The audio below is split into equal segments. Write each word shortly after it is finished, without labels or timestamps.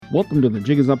Welcome to the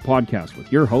Jig is Up podcast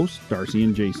with your hosts, Darcy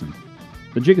and Jason.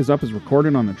 The Jig is Up is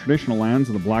recorded on the traditional lands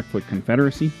of the Blackfoot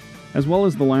Confederacy, as well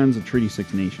as the lands of Treaty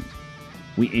 6 nations.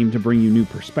 We aim to bring you new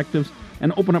perspectives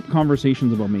and open up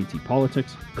conversations about Métis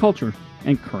politics, culture,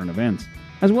 and current events,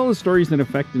 as well as stories that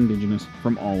affect Indigenous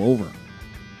from all over.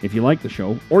 If you like the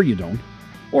show, or you don't,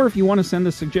 or if you want to send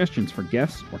us suggestions for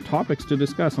guests or topics to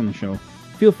discuss on the show,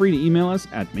 feel free to email us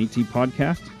at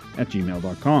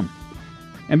métispodcast@gmail.com.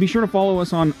 And be sure to follow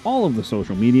us on all of the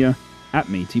social media at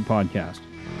Métis Podcast.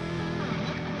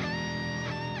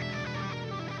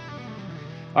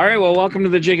 All right, well, welcome to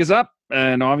the Jig is Up.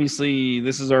 And obviously,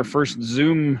 this is our first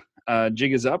Zoom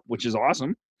Jig is Up, which is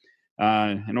awesome.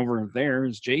 And over there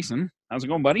is Jason. How's it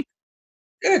going, buddy?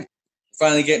 Good.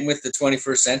 Finally getting with the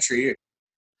 21st century.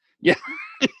 Yeah.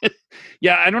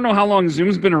 Yeah, I don't know how long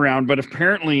Zoom's been around, but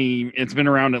apparently it's been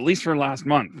around at least for last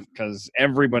month because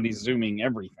everybody's Zooming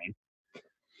everything.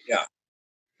 Yeah.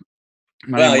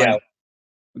 Yeah.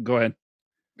 Go ahead.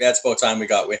 Yeah, it's about time we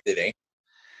got with it, eh?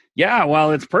 Yeah,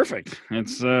 well, it's perfect.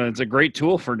 It's a great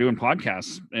tool for doing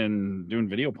podcasts and doing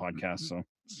video podcasts, so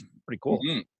it's pretty cool.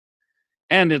 Mm-hmm.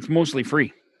 And it's mostly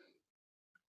free.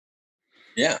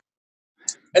 Yeah.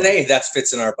 And hey, that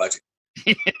fits in our budget.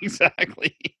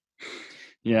 Exactly.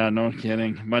 Yeah, no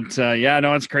kidding. But yeah,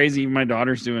 no, it's crazy. My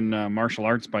daughter's doing martial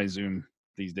arts by Zoom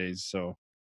these days, so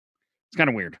it's kind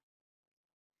of weird.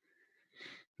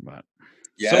 But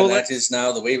yeah, so that is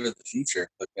now the wave of the future.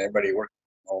 Look, everybody working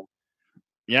from home.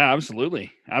 Yeah,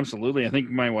 absolutely. Absolutely. I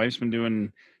think my wife's been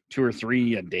doing 2 or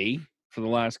 3 a day for the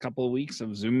last couple of weeks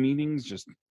of Zoom meetings, just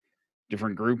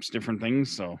different groups, different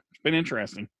things. So it's been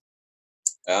interesting.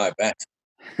 Oh, I bet.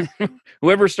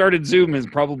 Whoever started Zoom is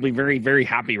probably very, very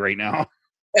happy right now.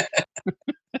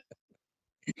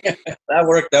 That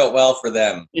worked out well for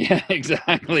them. Yeah,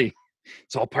 exactly.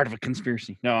 It's all part of a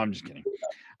conspiracy. No, I'm just kidding.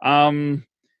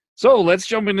 So let's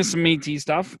jump into some Métis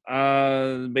stuff.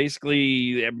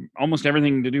 Basically, almost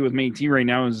everything to do with Métis right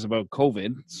now is about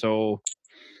COVID. So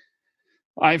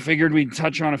I figured we'd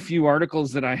touch on a few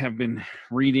articles that I have been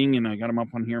reading, and I got them up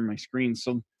on here on my screen.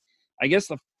 So I guess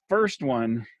the first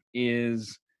one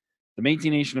is the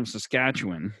Métis Nation of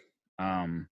Saskatchewan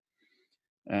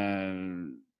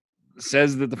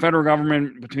says that the federal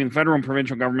government, between the federal and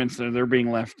provincial governments, they're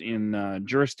being left in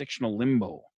jurisdictional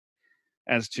limbo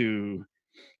as to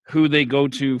who they go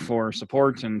to for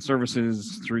support and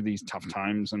services through these tough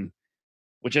times, and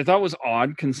which I thought was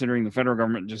odd considering the federal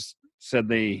government just said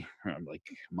they, like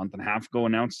a month and a half ago,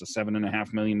 announced a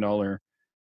 $7.5 million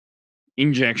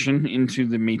injection into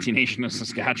the Métis Nation of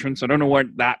Saskatchewan. So I don't know what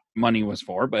that money was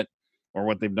for, or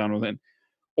what they've done with it,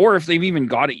 or if they've even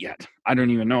got it yet. I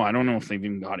don't even know. I don't know if they've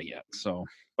even got it yet. So,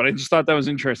 but I just thought that was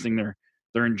interesting. They're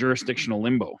in jurisdictional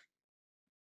limbo.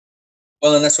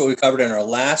 Well, and that's what we covered in our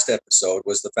last episode,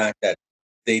 was the fact that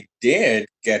they did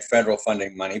get federal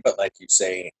funding money, but like you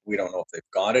say, we don't know if they've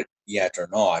got it yet or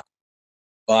not.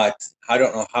 But I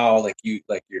don't know how, like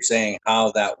you're saying,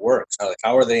 how that works.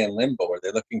 How are they in limbo? Are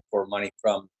they looking for money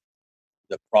from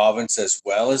the province as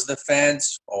well as the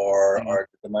feds, or did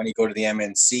the money go to the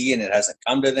MNC and it hasn't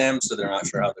come to them, so they're not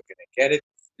sure how they're going to get it?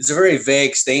 It's a very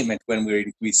vague statement when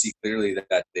we see clearly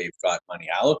that they've got money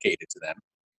allocated to them.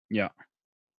 Yeah.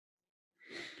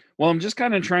 Well, I'm just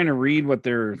kind of trying to read what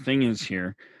their thing is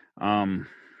here. Having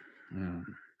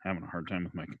a hard time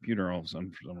with my computer all of a sudden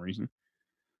for some reason.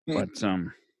 But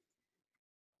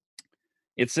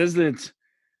it says that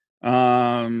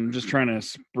just trying to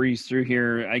breeze through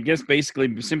here. I guess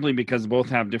basically simply because both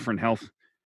have different health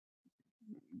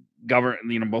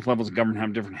both levels of government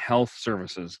have different health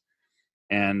services.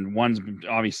 And one's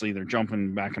obviously they're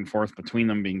jumping back and forth between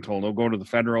them, being told, "Oh, go to the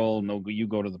federal, no, you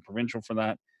go to the provincial for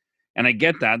that." And I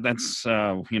get that. That's,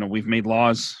 we've made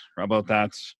laws about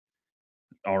that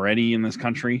already in this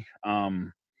country.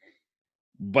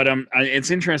 But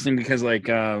it's interesting because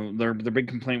their big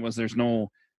complaint was there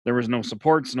was no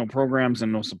supports, no programs,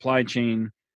 and no supply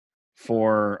chain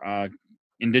for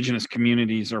Indigenous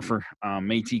communities or for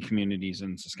Métis communities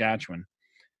in Saskatchewan,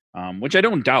 which I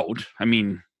don't doubt. I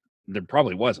mean, there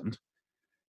probably wasn't.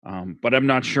 But I'm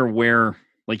not sure where,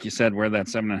 like you said, where that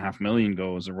 $7.5 million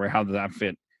goes, or how does that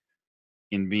fit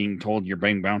in being told you're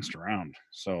being bounced around.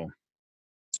 So,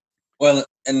 well,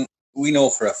 and we know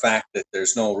for a fact that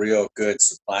there's no real good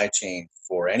supply chain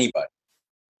for anybody,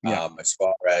 as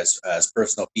far as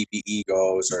personal PPE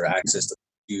goes, or access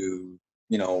to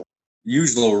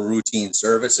usual routine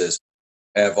services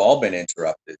have all been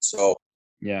interrupted. So,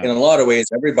 in a lot of ways,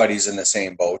 everybody's in the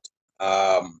same boat.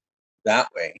 That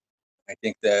way, I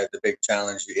think the big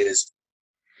challenge is,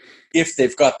 if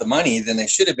they've got the money, then they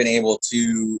should have been able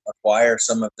to acquire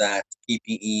some of that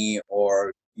PPE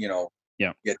or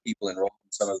Yeah. get people enrolled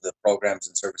in some of the programs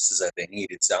and services that they need.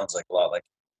 It sounds like a lot like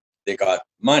they got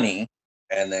money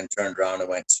and then turned around and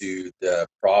went to the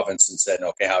province and said,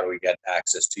 okay, how do we get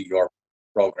access to your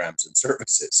programs and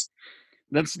services?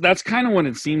 That's kind of what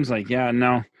it seems like. Yeah.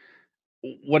 Now,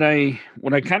 what I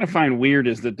kind of find weird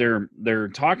is that they're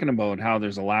talking about how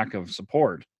there's a lack of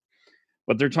support,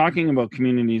 but they're talking about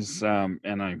communities, and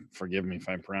I forgive me if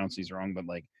I pronounce these wrong, but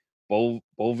like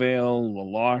Beauvale, La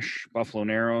Loche, Buffalo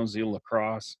Narrows, Ile La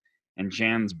Crosse, and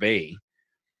Jans Bay.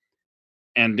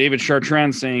 And David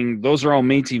Chartrand saying those are all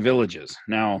Métis villages.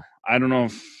 Now, I don't know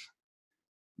if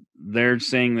they're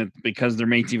saying that because they're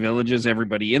Métis villages,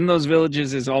 everybody in those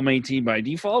villages is all Métis by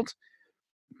default.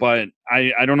 But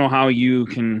I don't know how you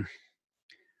can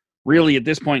really at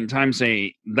this point in time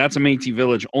say that's a Métis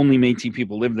village, only Métis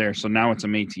people live there, so now it's a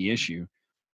Métis issue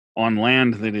on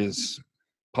land that is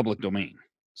public domain,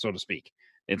 so to speak.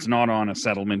 It's not on a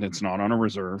settlement, it's not on a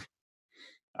reserve.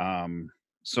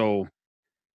 So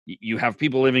you have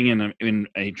people living in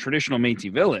a traditional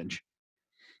Métis village,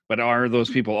 but are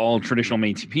those people all traditional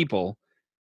Métis people?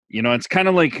 It's kind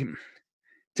of like,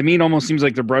 to me, it almost seems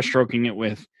like they're brushstroking it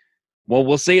with, well,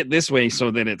 we'll say it this way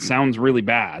so that it sounds really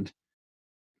bad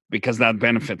because that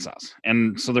benefits us.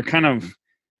 And so they're kind of,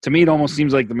 to me, it almost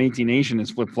seems like the Métis Nation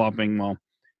is flip-flopping. Well,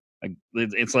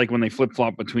 it's like when they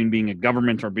flip-flop between being a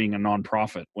government or being a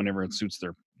nonprofit whenever it suits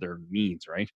their needs,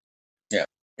 right? Yeah,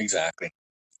 exactly.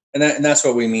 And that's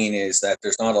what we mean is that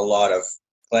there's not a lot of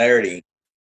clarity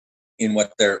in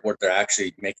what they're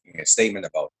actually making a statement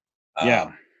about.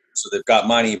 Yeah. So they've got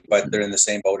money, but they're in the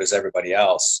same boat as everybody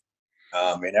else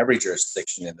in every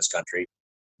jurisdiction in this country.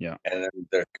 Yeah. And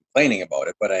they're complaining about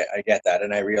it, but I get that.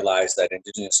 And I realize that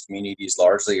Indigenous communities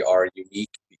largely are unique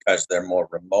because they're more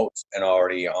remote and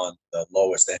already on the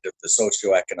lowest end of the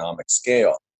socioeconomic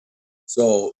scale.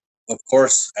 So, of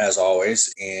course, as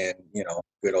always, in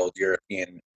good old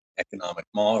European economic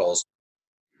models,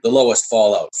 the lowest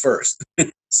fall out first.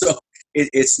 So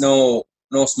it's no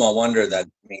small wonder that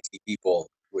Métis people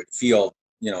would feel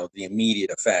the immediate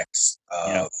effects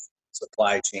of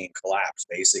supply chain collapse,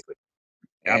 basically,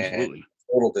 and Absolutely.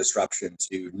 total disruption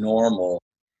to normal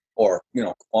or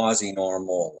quasi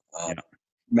normal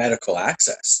medical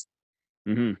access.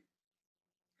 Mm-hmm.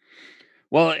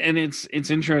 Well, and it's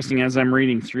interesting as I'm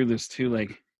reading through this too,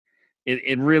 like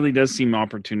it really does seem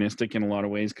opportunistic in a lot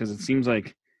of ways, because it seems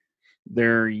like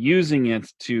they're using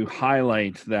it to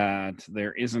highlight that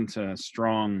there isn't a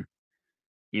strong,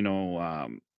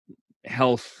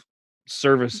 health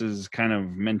services kind of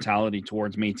mentality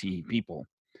towards Métis people.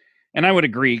 And I would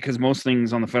agree, because most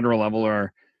things on the federal level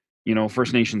are,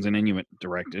 First Nations and Inuit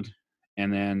directed.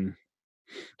 And then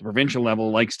the provincial level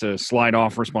likes to slide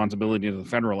off responsibility to the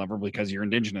federal level because you're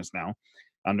Indigenous now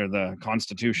under the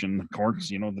Constitution, the courts,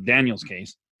 the Daniels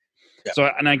case. Yeah. So,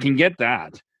 and I can get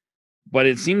that, but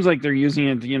it seems like they're using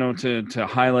it, to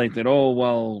highlight that, oh,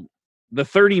 well, the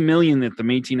 30 million that the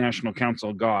Métis National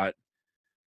Council got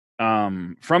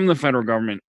from the federal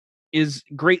government is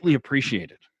greatly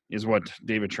appreciated, is what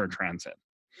David Chartrand said.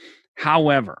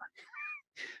 However,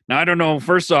 now I don't know,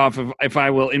 first off, if I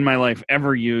will in my life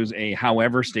ever use a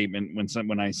however statement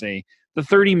when I say the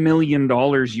 $30 million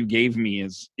you gave me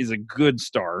is a good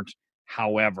start.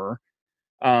 However,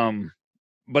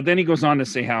 but then he goes on to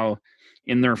say how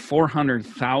in their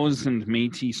 400,000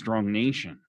 Métis strong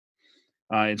nation,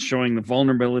 it's showing the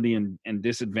vulnerability and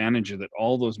disadvantage that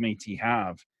all those Métis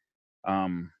have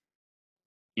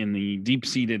in the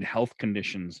deep-seated health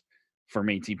conditions for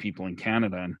Métis people in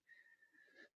Canada. And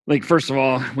like, first of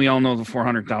all, we all know the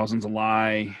 400,000 is a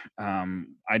lie.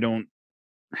 I don't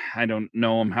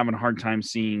know. I'm having a hard time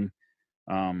seeing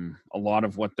a lot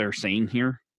of what they're saying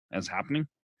here as happening.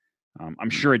 I'm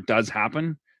sure it does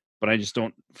happen, but I just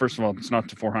don't. First of all, it's not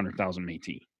to 400,000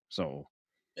 Métis. So,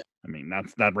 I mean,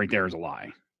 that right there is a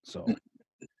lie. So,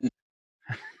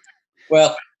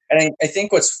 well, and I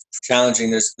think what's challenging,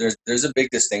 there's a big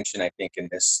distinction, I think, in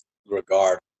this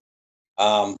regard,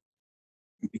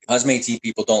 because Métis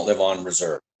people don't live on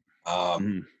reserve.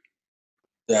 The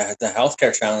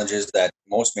healthcare challenges that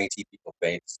most Métis people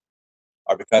face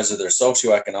are because of their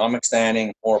socioeconomic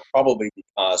standing, or probably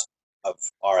because of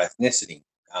our ethnicity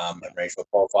and racial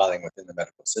profiling within the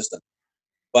medical system.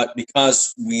 But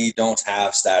because we don't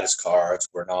have status cards,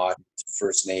 we're not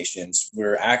First Nations,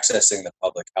 we're accessing the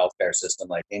public healthcare system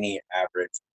like any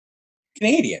average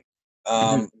Canadian.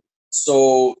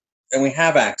 So, and we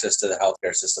have access to the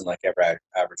healthcare system like every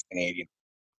average Canadian.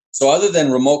 So, other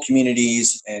than remote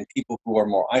communities and people who are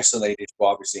more isolated, who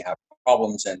obviously have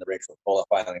problems and the racial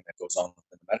profiling that goes on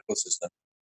within the medical system,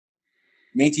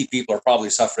 Métis people are probably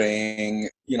suffering,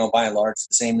 by and large,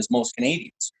 the same as most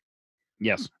Canadians.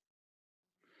 Yes.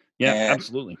 Yeah, And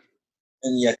absolutely.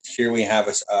 yet here we have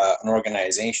an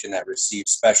organization that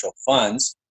receives special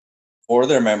funds for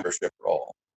their membership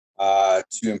role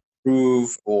to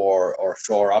improve or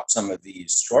shore up some of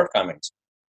these shortcomings.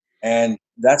 And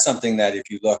that's something that if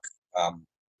you look, an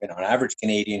average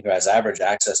Canadian who has average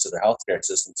access to their healthcare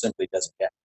system simply doesn't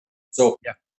get. So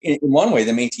Yeah. in one way,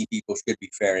 the Métis people should be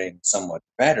faring somewhat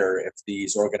better if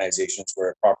these organizations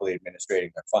were properly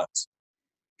administrating their funds.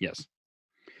 Yes.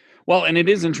 Well, and it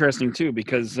is interesting too,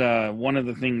 because one of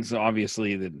the things,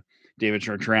 obviously, that David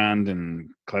Chartrand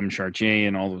and Clem Chartier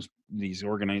and all these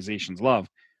organizations love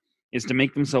is to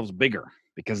make themselves bigger,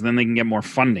 because then they can get more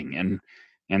funding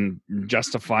and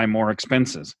justify more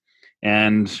expenses.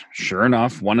 And sure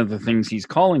enough, one of the things he's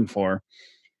calling for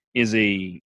is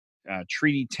a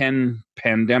Treaty 10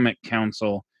 Pandemic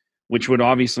Council, which would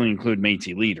obviously include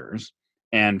Métis leaders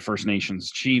and First Nations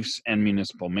chiefs and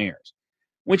municipal mayors,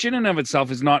 which in and of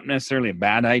itself is not necessarily a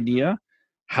bad idea.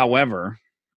 However,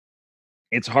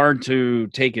 it's hard to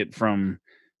take it from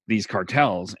these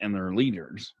cartels and their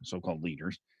leaders, so-called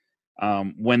leaders,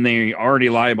 when they already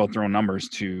lie about their own numbers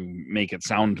to make it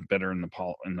sound better in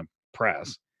the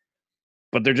press.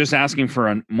 But they're just asking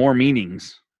for more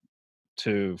meetings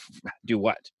to do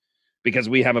what? Because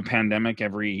we have a pandemic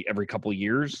every couple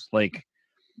years. Like,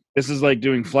 this is like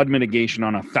doing flood mitigation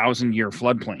on a 1,000-year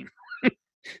floodplain.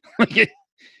 Like,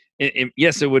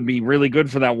 yes, it would be really good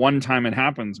for that one time it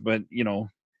happens, but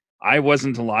I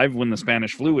wasn't alive when the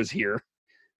Spanish flu was here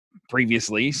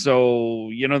previously,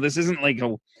 so this isn't like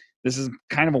this is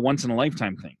kind of a once in a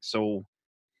lifetime thing. So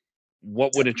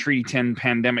what would a Treaty 10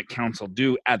 Pandemic Council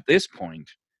do at this point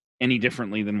any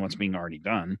differently than what's being already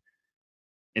done?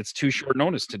 It's too short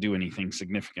notice to do anything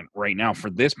significant right now for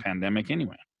this pandemic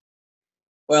anyway.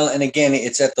 Well, and again,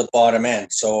 it's at the bottom end.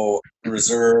 So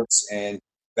reserves and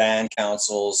band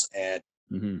councils and,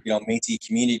 Métis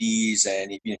communities,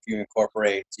 and even if you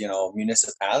incorporate,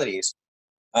 municipalities,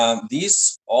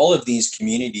 all of these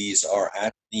communities are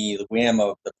at the whim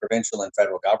of the provincial and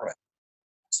federal government.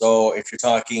 So if you're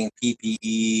talking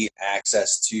PPE,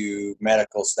 access to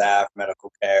medical staff,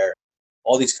 medical care,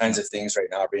 all these kinds of things right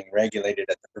now are being regulated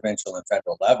at the provincial and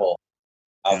federal level.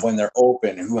 When they're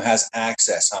open, who has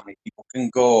access, how many people can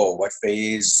go, what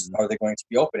phase are they going to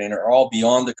be open in, are all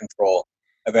beyond the control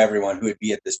of everyone who would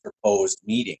be at this proposed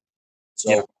meeting.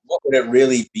 So what would it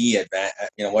really be?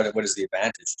 What is the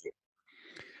advantage to it?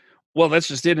 Well, that's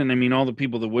just it. And I mean, all the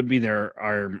people that would be there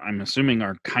I'm assuming,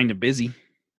 are kind of busy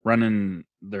running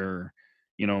their,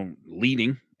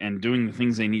 leading and doing the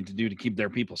things they need to do to keep their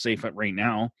people safe right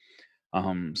now.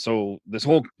 So this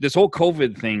whole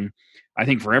COVID thing, I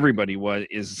think for everybody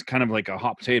is kind of like a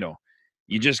hot potato.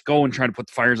 You just go and try to put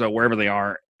the fires out wherever they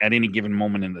are at any given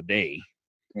moment in the day.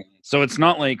 So it's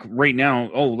not like right now,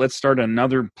 let's start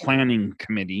another planning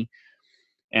committee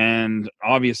and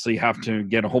obviously have to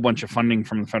get a whole bunch of funding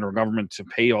from the federal government to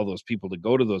pay all those people to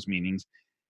go to those meetings.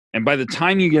 And by the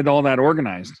time you get all that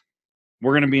organized,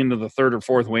 we're going to be into the third or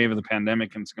fourth wave of the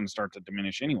pandemic, and it's going to start to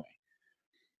diminish anyway.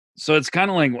 So it's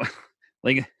kind of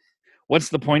like, what's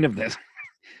the point of this?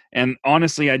 And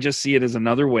honestly, I just see it as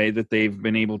another way that they've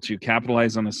been able to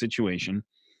capitalize on a situation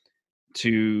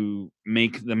to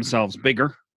make themselves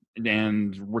bigger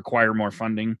and require more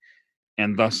funding,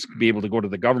 and thus be able to go to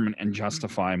the government and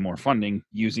justify more funding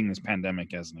using this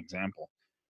pandemic as an example.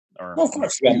 Of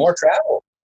course, you got more travel.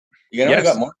 You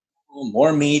got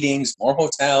more meetings, more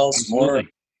hotels, Absolutely.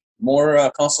 more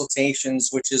consultations,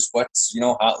 which is what's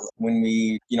when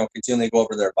we continually go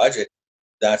over their budget,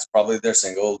 that's probably their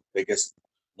single biggest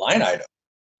line item.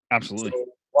 Absolutely. So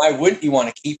why wouldn't you want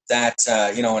to keep that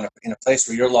in a place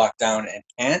where you're locked down and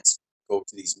can't go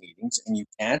to these meetings and you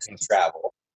can't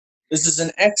travel? This is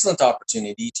an excellent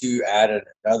opportunity to add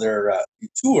another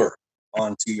tour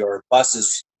onto your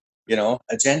bus's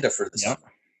agenda for the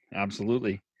summer.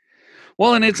 Absolutely.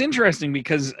 Well, and it's interesting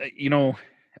because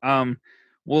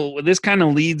this kind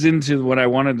of leads into what I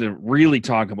wanted to really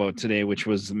talk about today, which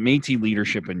was Métis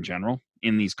leadership in general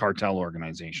in these cartel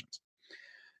organizations.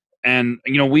 And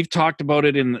we've talked about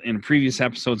it in previous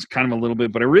episodes kind of a little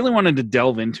bit, but I really wanted to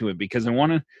delve into it because I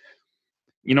want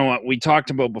to, we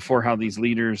talked about before how these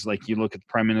leaders, like you look at the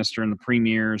prime minister and the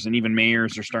premiers and even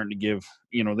mayors, are starting to give,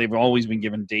 they've always been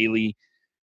given daily,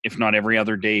 if not every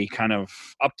other day, kind of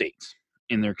updates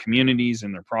in their communities,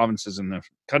 in their provinces, in the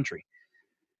country.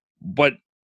 But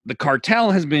the cartel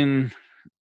has been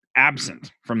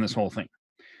absent from this whole thing.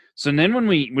 So then when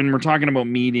we're talking about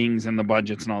meetings and the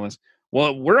budgets and all this,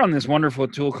 well, we're on this wonderful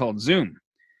tool called Zoom.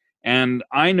 And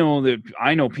I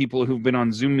know people who've been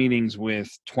on Zoom meetings with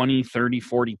 20, 30,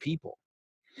 40 people.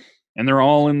 And they're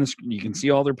all in the, you can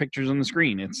see all their pictures on the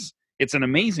screen. It's an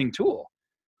amazing tool.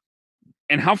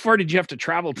 And how far did you have to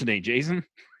travel today, Jason?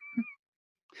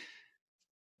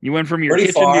 You went from your Pretty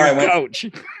kitchen to far. your couch.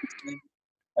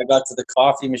 I got to the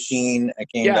coffee machine. I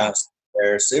came Yeah,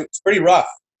 downstairs. It was pretty rough,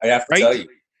 I have to tell right? you.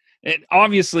 It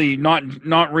obviously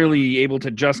not really able to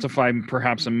justify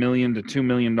perhaps $1 million to $2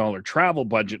 million travel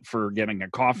budget for getting a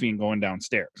coffee and going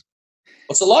downstairs.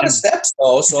 Well, it's a lot of And steps,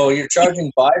 though, so you're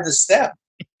charging by the step.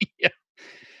 yeah.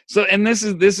 So, and this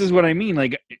is what I mean.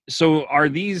 Like, so are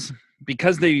these,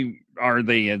 because they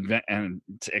and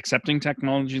accepting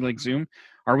technology like Zoom?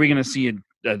 Are we going to see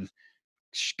a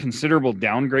considerable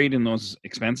downgrade in those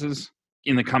expenses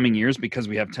in the coming years because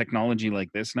we have technology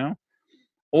like this now?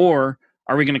 Or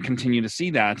are we going to continue to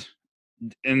see that?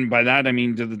 And by that, I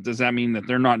mean, does that mean that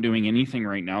they're not doing anything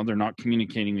right now? They're not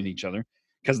communicating with each other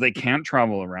because they can't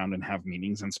travel around and have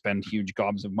meetings and spend huge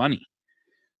gobs of money.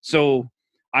 So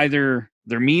either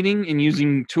they're meeting and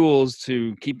using tools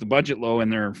to keep the budget low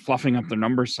and they're fluffing up their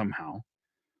numbers somehow,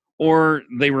 or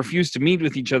they refuse to meet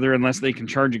with each other unless they can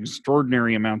charge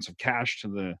extraordinary amounts of cash to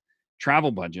the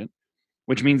travel budget,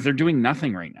 which means they're doing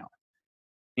nothing right now.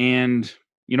 And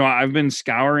I've been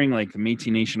scouring like the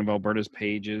Métis Nation of Alberta's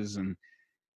pages, and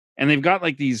they've got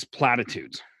like these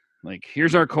platitudes. Like,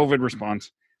 here's our COVID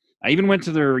response. I even went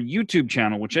to their YouTube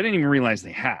channel, which I didn't even realize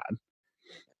they had.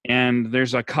 And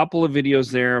there's a couple of videos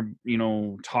there,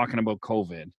 talking about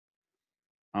COVID.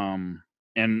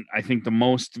 And I think the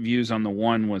most views on the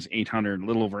one was 800, a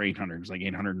little over 800. It was like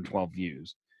 812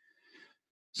 views.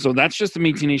 So that's just the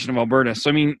Métis Nation of Alberta. So,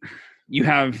 I mean, you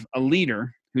have a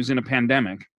leader who's in a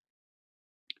pandemic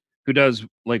who does,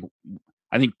 like,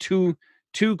 I think two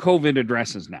COVID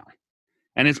addresses now.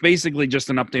 And it's basically just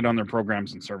an update on their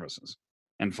programs and services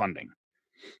and funding.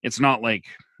 It's not like,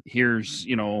 here's,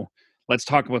 let's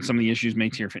talk about some of the issues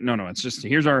Métis are. No, it's just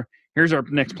here's our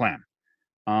next plan.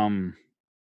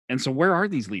 And so where are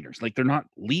these leaders? Like, they're not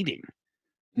leading.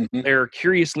 Mm-hmm. They're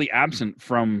curiously absent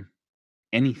from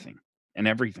anything and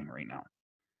everything right now.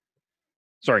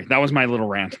 Sorry, that was my little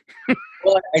rant.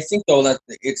 Well, I think, though, that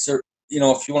it's,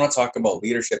 if you want to talk about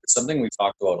leadership, it's something we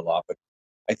talked about a lot, but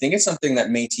I think it's something that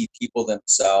Métis people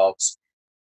themselves,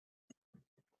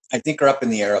 I think, are up in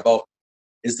the air about,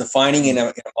 is defining in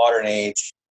a modern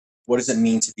age, what does it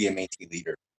mean to be a Métis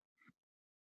leader?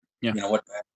 Yeah.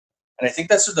 And I think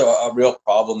that's a real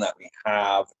problem that we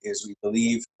have, is we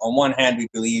believe, on one hand,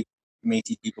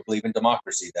 Métis people believe in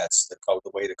democracy. That's the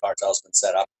way the cartel's been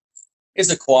set up. Is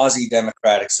a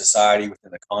quasi-democratic society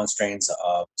within the constraints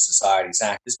of Societies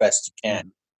Act as best you can. Mm-hmm.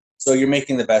 So you're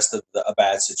making the best of a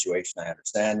bad situation. I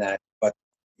understand that, but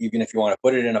even if you want to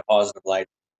put it in a positive light,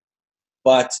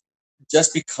 but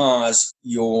just because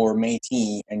you're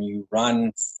Métis and you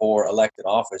run for elected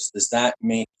office, does that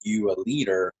make you a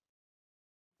leader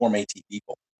for Métis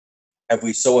people? Have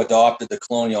we so adopted the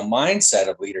colonial mindset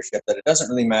of leadership that it doesn't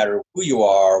really matter who you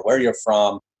are, where you're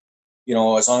from,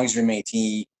 as long as you're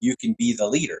Métis, you can be the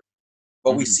leader?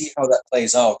 But we see how that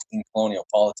plays out in colonial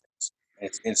politics, and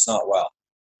it's not well.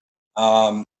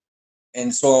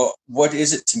 And so what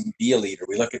is it to be a leader?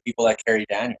 We look at people like Harry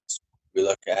Daniels. We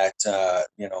look at,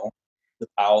 the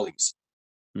Powleys.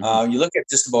 You look at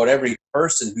just about every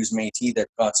person who's Métis that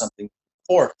got something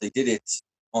forth. They did it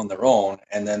on their own,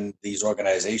 and then these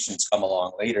organizations come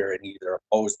along later and either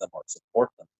oppose them or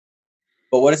support them.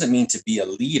 But what does it mean to be a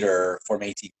leader for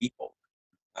Métis people?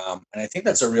 And I think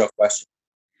that's a real question,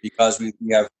 because we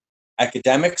have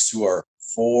academics who are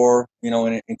for,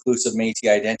 an inclusive Métis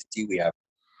identity. We have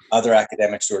other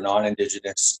academics who are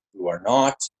non-Indigenous who are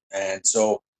not. And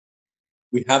so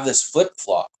we have this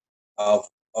flip-flop of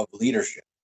leadership.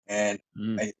 And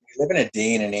we live in a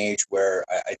day and an age where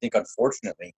I think,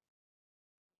 unfortunately,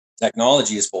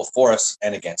 technology is both for us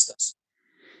and against us.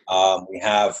 We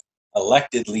have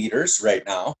elected leaders right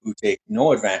now who take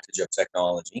no advantage of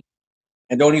technology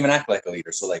and don't even act like a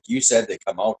leader. So like you said, they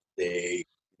come out, we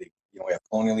have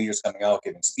colonial leaders coming out,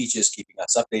 giving speeches, keeping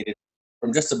us updated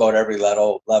from just about every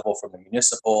level from the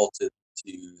municipal to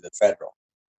the federal.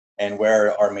 And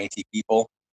where are Métis people?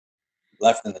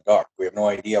 Left in the dark. We have no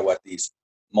idea what these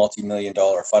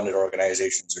multi-million-dollar funded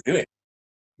organizations are doing.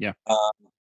 Yeah.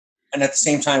 And at the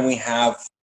same time, we have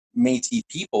Métis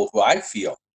people who I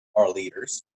feel are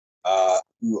leaders,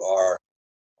 who are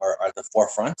at the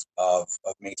forefront of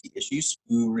Métis issues,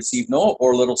 who receive no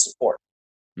or little support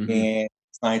in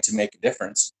trying to make a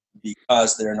difference,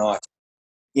 because they're not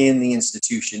in the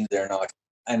institution, they're not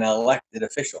an elected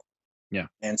official. Yeah.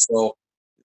 And so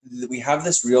we have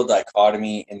this real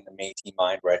dichotomy in the Métis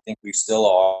mind where I think we still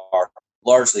are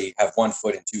largely have one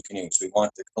foot in two canoes. We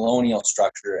want the colonial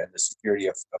structure and the security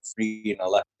of free and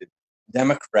elected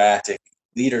democratic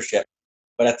leadership,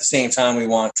 but at the same time, we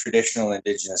want traditional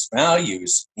Indigenous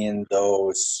values in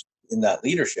that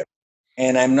leadership.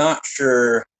 And I'm not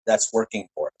sure that's working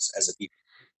for us as a people.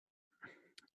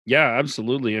 Yeah,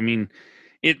 absolutely. I mean,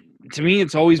 it to me,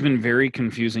 it's always been very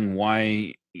confusing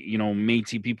why,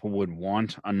 Métis people would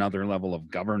want another level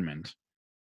of government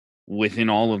within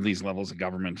all of these levels of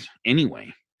government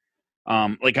anyway.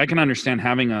 Like I can understand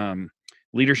having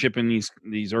leadership in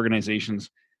these organizations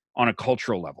on a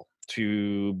cultural level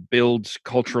to build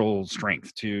cultural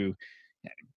strength, to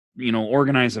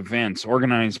organize events,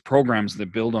 organize programs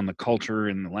that build on the culture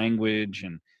and the language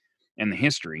and the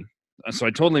history. So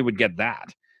I totally would get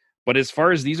that. But as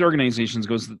far as these organizations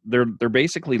goes, they're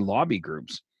basically lobby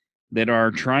groups that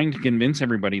are trying to convince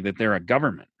everybody that they're a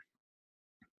government.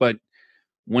 But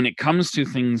when it comes to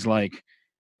things like,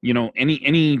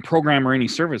 any program or any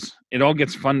service, it all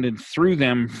gets funded through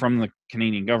them from the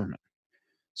Canadian government.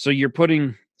 So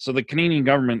the Canadian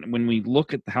government, when we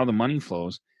look at how the money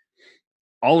flows,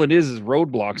 all it is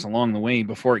roadblocks along the way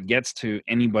before it gets to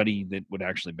anybody that would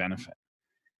actually benefit.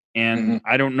 And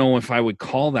I don't know if I would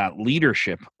call that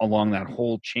leadership along that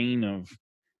whole chain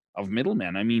of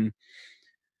middlemen. I mean,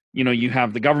 you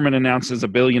have the government announces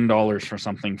 $1 billion for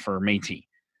something for Métis.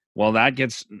 Well, that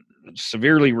gets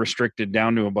severely restricted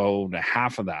down to about a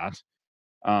half of that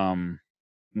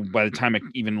by the time it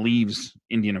even leaves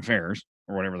Indian Affairs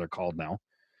or whatever they're called now,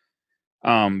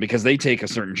 because they take a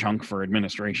certain chunk for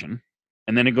administration.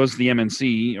 And then it goes to the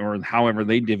MNC or however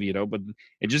they divvy it out, but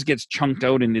it just gets chunked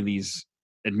out into these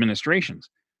administrations.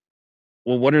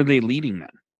 Well, what are they leading then?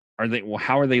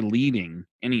 How are they leading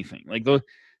anything? Like those,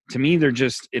 to me, they're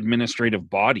just administrative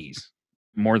bodies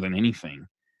more than anything.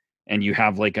 And you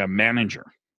have like a manager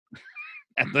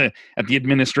at the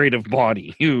administrative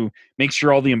body who makes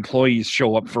sure all the employees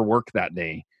show up for work that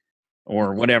day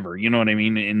or whatever, you know what I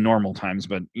mean, in normal times.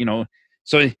 But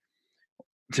so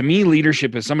to me,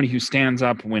 leadership is somebody who stands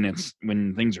up when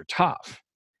things are tough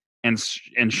and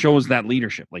shows that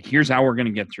leadership. Like, here's how we're going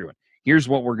to get through it. Here's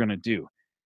what we're going to do.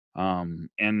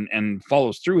 And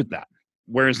follows through with that.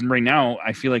 Whereas right now,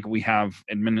 I feel like we have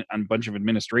a bunch of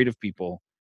administrative people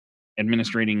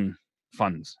administrating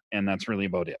funds, and that's really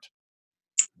about it.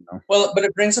 Well, but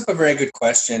it brings up a very good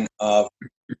question of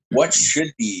what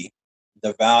should be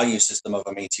the value system of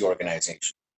a Métis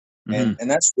organization. Mm-hmm. And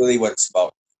that's really what it's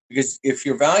about. Because if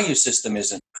your value system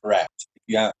isn't correct,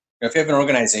 if you have an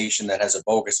organization that has a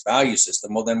bogus value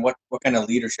system, well, then what kind of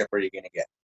leadership are you going to get?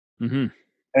 Mm-hmm.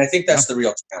 And I think that's the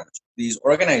real challenge. These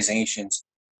organizations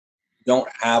don't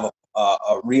have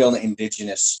a real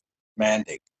Indigenous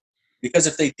mandate. Because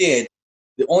if they did,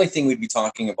 the only thing we'd be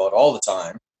talking about all the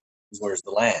time is where's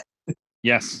the land.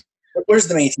 Yes. But where's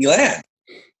the Métis land?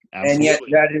 Absolutely. And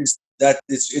yet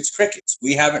it's crickets.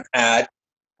 We haven't had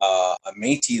a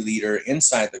Métis leader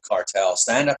inside the cartel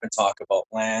stand up and talk about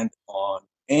land on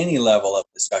any level of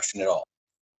discussion at all.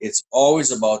 It's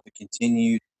always about the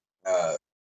continued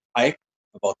hype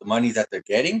about the money that they're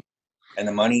getting, and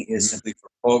the money is simply for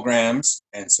programs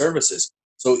and services.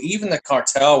 So even the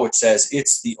cartel, which says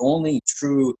it's the only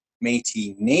true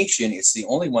Métis nation, it's the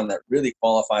only one that really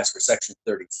qualifies for Section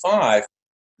 35,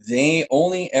 they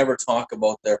only ever talk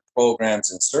about their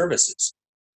programs and services.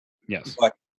 Yes.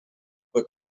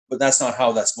 But that's not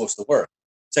how that's supposed to work.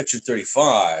 Section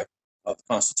 35 of the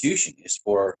Constitution is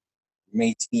for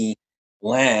Métis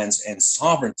lands and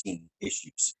sovereignty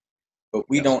issues. But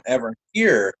we don't ever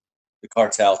hear the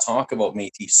cartel talk about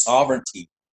Métis sovereignty,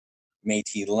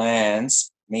 Métis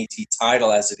lands, Métis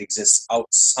title as it exists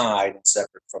outside and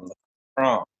separate from the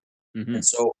crown. Mm-hmm. And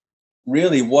so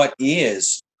really, what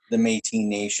is the Métis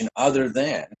Nation other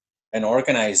than an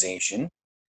organization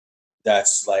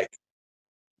that's like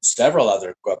several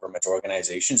other government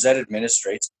organizations that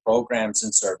administrates programs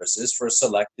and services for a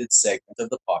selected segment of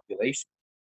the population?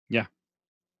 Yeah.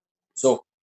 So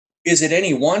is it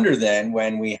any wonder then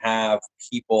when we have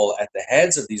people at the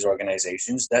heads of these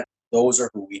organizations that those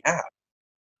are who we have?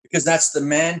 Because that's the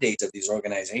mandate of these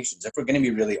organizations. If we're going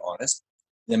to be really honest,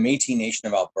 the Métis Nation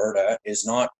of Alberta is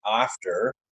not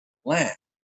after land.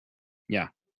 Yeah.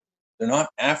 They're not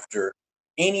after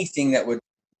anything that would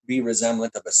be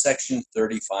resemblant of a Section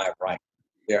 35 right.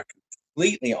 They're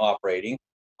completely operating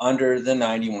under the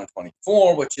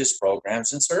 9124, which is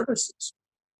programs and services.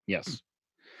 Yes.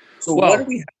 So what do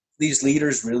we have these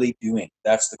leaders really doing?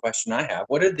 That's the question I have.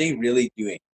 What are they really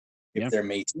doing? If they're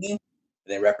Métis,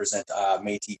 they represent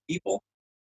Métis people,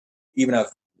 even of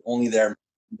only their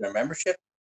membership.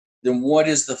 then what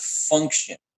is the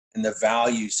function and the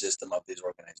value system of these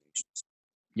organizations?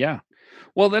 Yeah.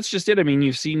 Well, that's just it. I mean,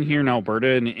 you've seen here in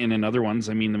Alberta and in other ones.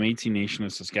 I mean, the Métis Nation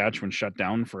of Saskatchewan shut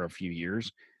down for a few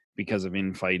years because of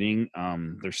infighting.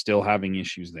 They're still having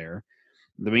issues there.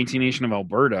 The Métis Nation of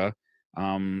Alberta,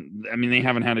 I mean, they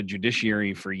haven't had a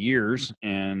judiciary for years,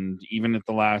 and even at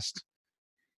the last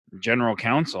general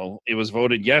council, it was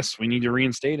voted yes, we need to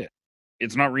reinstate it.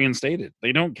 It's not reinstated.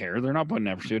 They don't care. They're not putting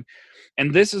effort to it.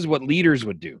 And this is what leaders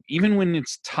would do, even when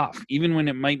it's tough, even when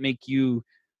it might make you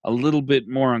a little bit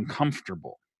more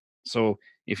uncomfortable. So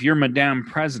if you're Madame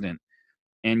President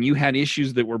and you had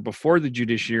issues that were before the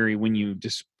judiciary when you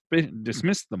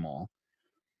dismissed them all,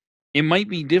 it might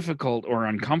be difficult or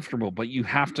uncomfortable, but you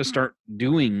have to start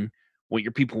doing what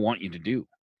your people want you to do.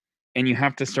 And you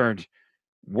have to start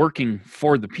working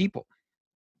for the people.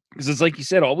 Because it's like you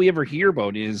said, all we ever hear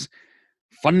about is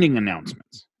funding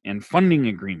announcements and funding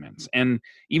agreements. And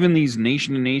even these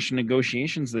nation to nation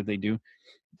negotiations that they do,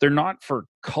 they're not for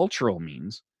cultural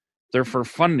means. They're for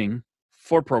funding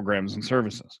for programs and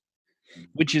services,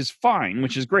 which is fine,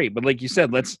 which is great. But like you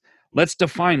said, let's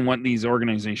define what these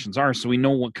organizations are so we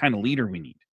know what kind of leader we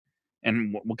need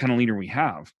and what kind of leader we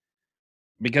have.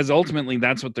 Because ultimately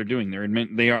that's what they're doing.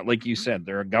 They are, like you said,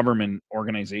 they're a government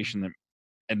organization that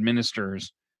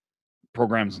administers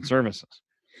programs and services.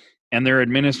 And they're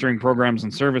administering programs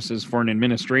and services for an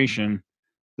administration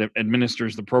that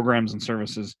administers the programs and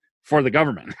services for the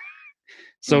government.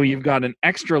 So you've got an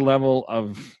extra level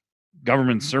of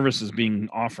government services being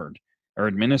offered or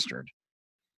administered.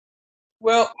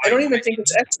 Well, I don't even think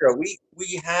it's extra. We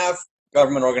have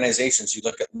government organizations. You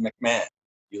look at McMahon,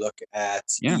 you look at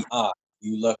Yeah. EI,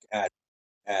 you look at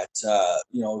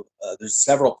there's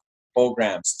several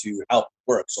programs to help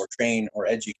works or train or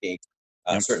educate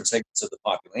certain segments of the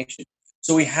population.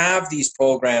 So we have these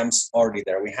programs already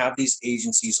there. We have these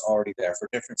agencies already there for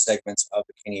different segments of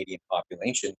the Canadian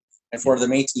population. And for the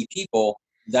Métis people,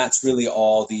 that's really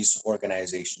all these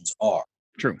organizations are.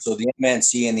 True. So the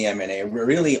MNC and the MNA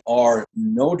really are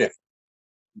no different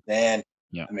than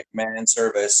a McMahon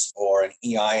service or an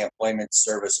EI employment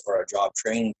service or a job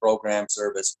training program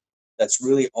service. That's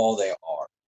really all they are.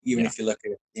 Even if you look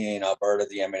at in Alberta,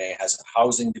 the MNA has a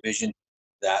housing division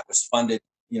that was funded.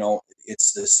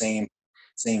 It's the same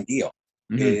deal.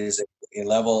 Mm-hmm. It is a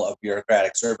level of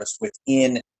bureaucratic service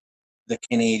within the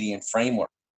Canadian framework.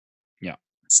 Yeah.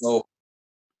 So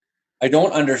I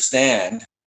don't understand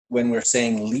when we're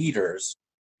saying leaders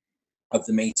of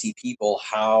the Métis people,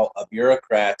 how a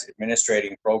bureaucrat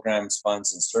administrating programs,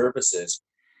 funds, and services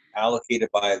allocated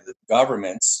by the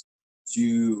governments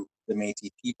to the Métis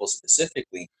people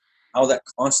specifically, how that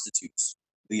constitutes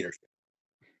leadership.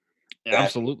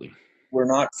 Absolutely. That we're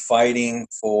not fighting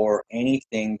for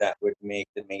anything that would make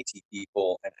the Métis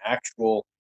people an actual,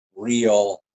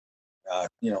 real,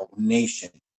 nation.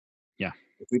 Yeah.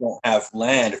 If we don't have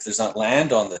land, if there's not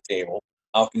land on the table,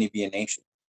 how can you be a nation?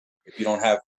 If you don't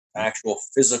have actual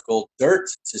physical dirt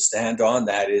to stand on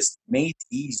that is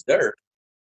Métis dirt,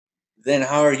 then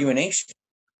how are you a nation?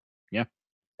 Yeah.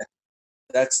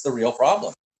 That's the real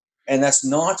problem. And that's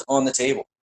not on the table.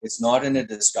 It's not in a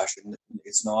discussion.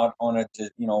 It's not on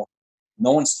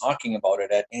no one's talking about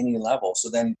it at any level. So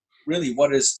then really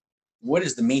what is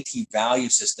the Métis value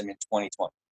system in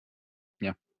 2020?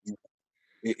 Yeah.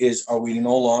 Are we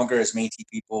no longer as Métis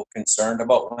people concerned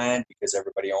about land because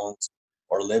everybody owns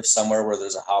or lives somewhere where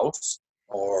there's a house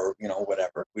or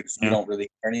whatever? We don't really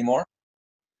care anymore.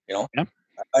 Yeah.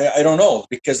 I don't know,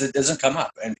 because it doesn't come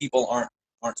up and people aren't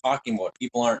talking about it.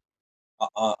 People aren't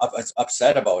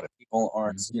upset about it. People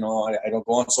aren't, I don't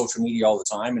go on social media all the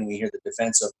time and we hear the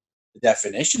defense of the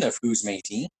definition of who's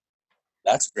Métis.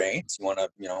 That's great. You want to,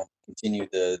 continue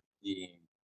the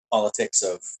politics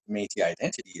of Métis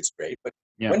identity is great. But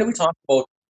when do we talk about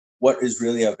what is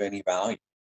really of any value?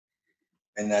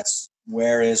 And that's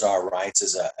where is our rights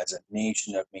as a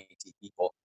nation of Métis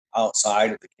people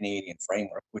outside of the Canadian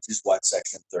framework, which is what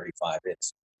Section 35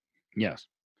 is. Yes.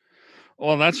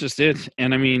 Well, that's just it.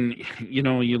 And I mean,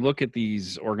 you look at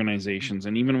these organizations,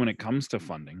 and even when it comes to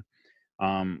funding,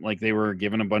 like they were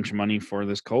given a bunch of money for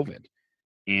this COVID,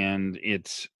 and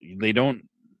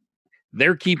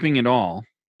they're keeping it all,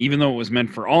 even though it was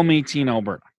meant for all Métis in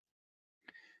Alberta.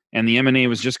 And the MNA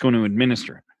was just going to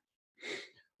administer it.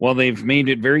 Well, they've made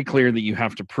it very clear that you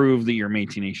have to prove that you're a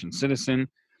Métis Nation citizen,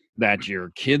 that your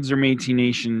kids are Métis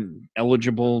Nation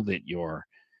eligible, that you're,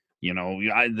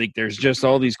 I think there's just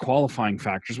all these qualifying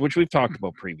factors, which we've talked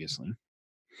about previously.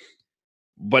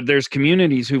 But there's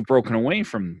communities who've broken away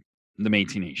from the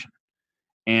Métis Nation.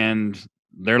 And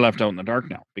they're left out in the dark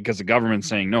now because the government's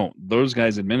saying, no, those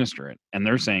guys administer it. And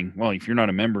they're saying, well, if you're not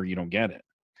a member, you don't get it.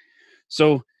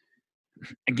 So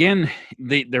again,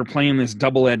 they're playing this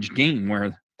double-edged game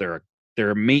where they're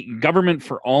government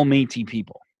for all Métis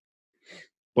people,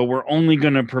 but we're only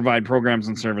going to provide programs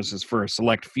and services for a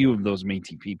select few of those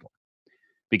Métis people.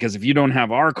 Because if you don't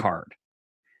have our card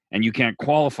and you can't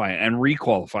qualify it and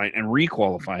requalify it and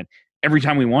requalify it every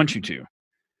time we want you to,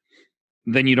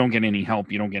 then you don't get any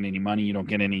help, you don't get any money, you don't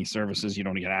get any services, you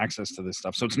don't get access to this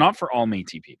stuff. So it's not for all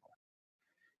Métis people.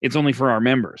 It's only for our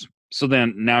members. So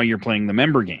then now you're playing the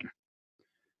member game.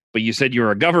 But you said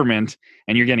you're a government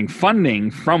and you're getting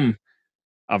funding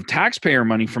of taxpayer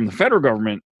money from the federal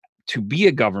government to be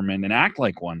a government and act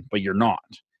like one, but you're not.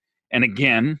 And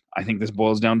again, I think this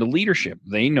boils down to leadership.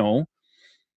 They know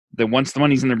that once the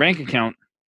money's in their bank account,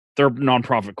 they're a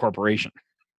nonprofit corporation.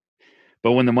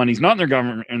 But when the money's not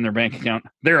in their bank account,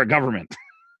 they're a government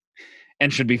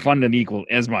and should be funded equal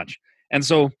as much. And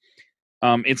so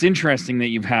it's interesting that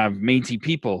you have Métis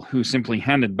people who simply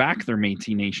handed back their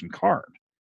Métis Nation card.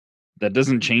 That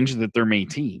doesn't change that they're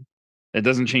Métis. That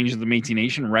doesn't change that the Métis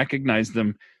Nation recognized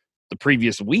them the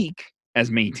previous week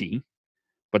as Métis,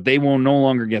 but they will no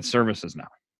longer get services now.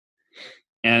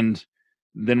 And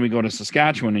then we go to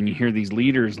Saskatchewan and you hear these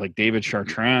leaders like David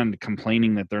Chartrand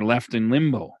complaining that they're left in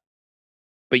limbo.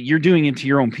 But you're doing it to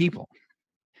your own people.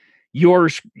 You're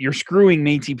screwing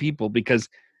Métis people because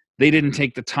they didn't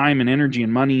take the time and energy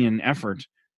and money and effort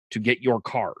to get your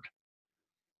card.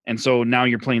 And so now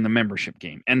you're playing the membership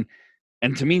game.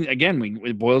 And to me, again,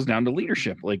 it boils down to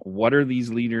leadership. Like, what are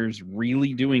these leaders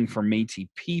really doing for Métis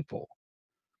people?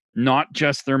 Not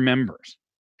just their members,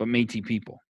 but Métis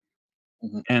people.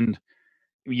 Mm-hmm. And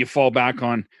you fall back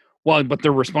on, well, but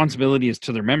their responsibility is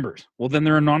to their members. Well, then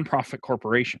they're a nonprofit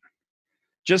corporation.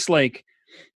 Just like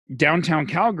downtown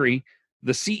Calgary,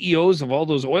 the CEOs of all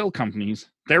those oil companies,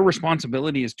 their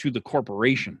responsibility is to the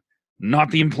corporation,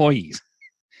 not the employees.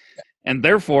 And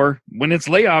therefore, when it's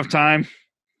layoff time,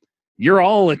 you're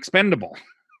all expendable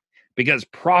because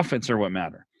profits are what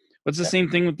matter. But it's the same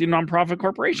thing with the nonprofit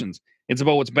corporations. It's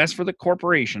about what's best for the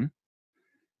corporation,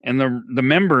 and the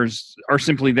members are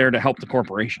simply there to help the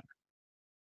corporation.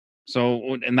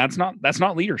 So, and that's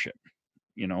not leadership,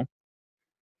 you know.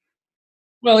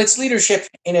 Well, it's leadership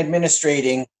in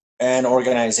administrating an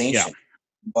organization,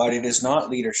 but it is not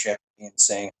leadership in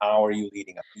saying, how are you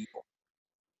leading a people?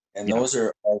 And those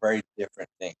are very different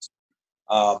things.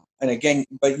 And again,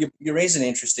 but you raise an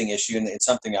interesting issue, and it's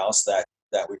something else that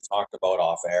we've talked about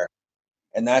off air,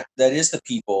 and that is the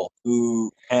people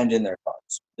who hand in their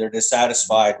cards. They're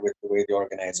dissatisfied with the way the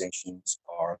organizations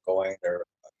are going. They're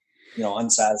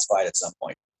unsatisfied at some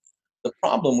point. The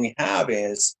problem we have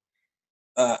is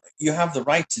you have the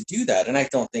right to do that, and I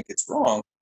don't think it's wrong.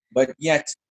 But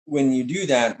yet, when you do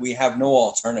that, we have no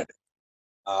alternative.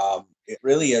 It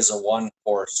really is a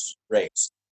one-horse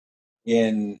race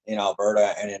in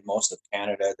Alberta and in most of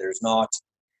Canada. There's not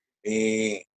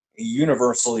a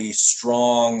universally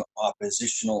strong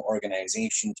oppositional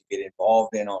organization to get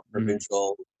involved in on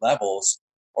provincial levels,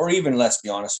 or even, let's be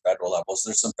honest, federal levels.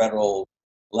 There's some federal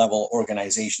level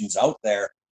organizations out there,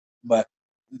 but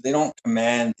they don't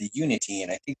command the unity.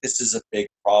 And I think this is a big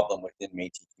problem within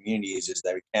Métis communities, is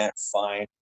that we can't find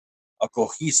a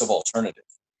cohesive alternative.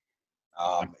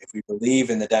 If we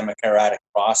believe in the democratic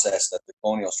process that the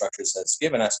colonial structures has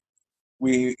given us,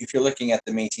 if you're looking at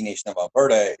the Métis Nation of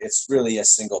Alberta, it's really a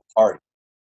single party.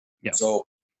 Yeah. So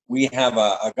we have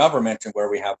a government where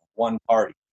we have one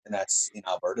party, and that's in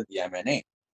Alberta, the MNA.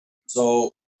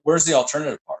 So where's the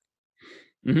alternative party?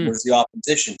 Mm-hmm. Where's the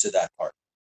opposition to that party?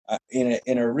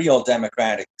 In a real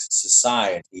democratic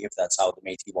society, if that's how the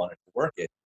Métis wanted to work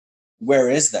it,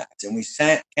 where is that? And we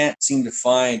can't seem to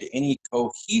find any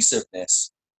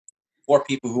cohesiveness for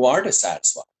people who are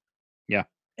dissatisfied. Yeah.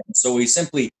 And so we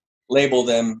simply label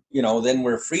them, then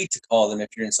we're free to call them, if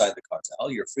you're inside the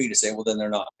cartel, you're free to say, well, then they're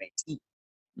not Métis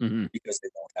because they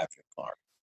don't have your card.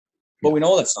 But we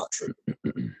know that's not true.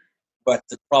 But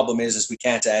the problem is we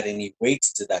can't add any weight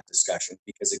to that discussion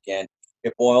because, again,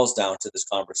 it boils down to this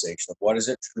conversation of what does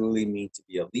it truly mean to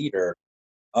be a leader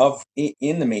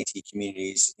in the Métis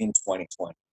communities in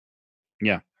 2020?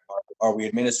 Yeah. Are we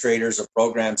administrators of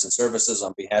programs and services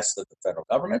on behest of the federal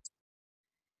government?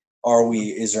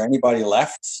 Is there anybody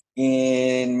left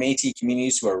in Métis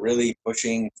communities who are really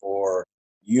pushing for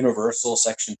universal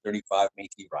Section 35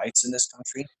 Métis rights in this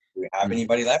country? Do we have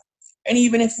anybody left? And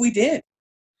even if we did,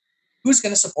 who's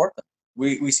going to support them?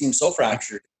 We seem so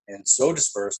fractured and so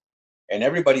dispersed, and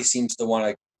everybody seems to want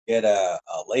to get a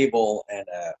label and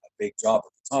a big job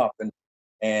at the top,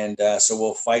 and so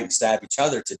we'll fight and stab each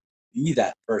other to be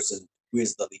that person who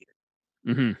is the leader.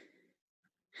 Hmm.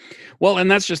 Well,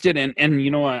 and that's just it. And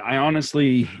I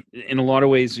honestly, in a lot of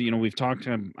ways, we've talked.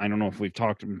 I don't know if we've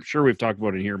talked. I'm sure we've talked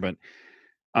about it here, but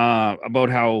about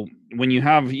how when you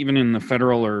have, even in the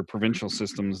federal or provincial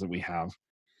systems that we have,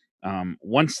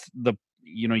 once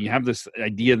you have this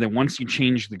idea that once you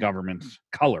change the government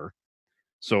color,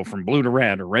 so from blue to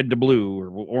red or red to blue or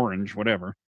orange,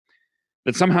 whatever,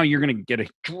 that somehow you're going to get a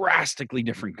drastically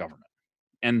different government.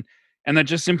 And that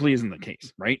just simply isn't the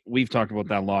case, right? We've talked about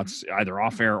that lots, either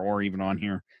off air or even on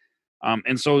here.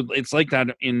 And so it's like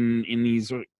that in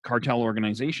these cartel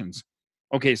organizations.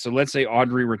 Okay, so let's say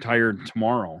Audrey retired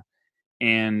tomorrow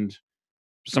and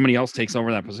somebody else takes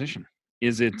over that position.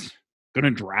 Is it going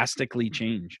to drastically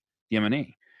change the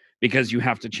M&A? Because you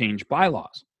have to change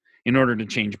bylaws. In order to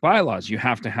change bylaws, you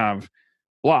have to have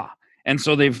blah. And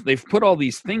so they've put all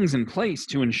these things in place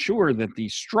to ensure that the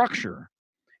structure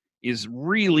is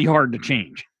really hard to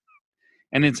change.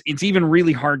 And it's even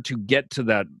really hard to get to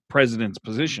that president's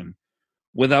position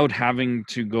without having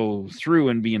to go through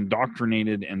and be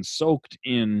indoctrinated and soaked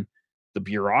in the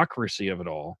bureaucracy of it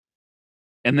all.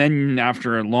 And then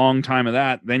after a long time of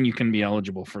that, then you can be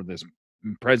eligible for this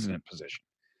president position.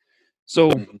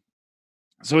 So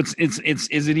it's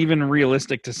is it even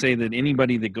realistic to say that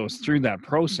anybody that goes through that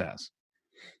process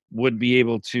would be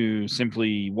able to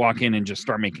simply walk in and just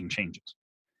start making changes?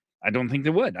 I don't think they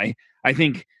would. I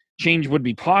think change would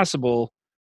be possible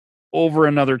over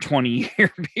another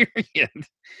 20-year period.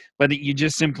 But you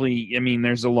just simply,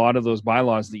 there's a lot of those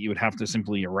bylaws that you would have to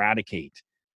simply eradicate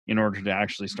in order to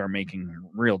actually start making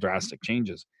real drastic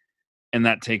changes. And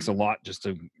that takes a lot just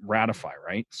to ratify,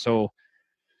 right? So,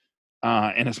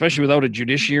 and especially without a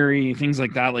judiciary, things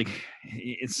like that, like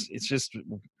it's just,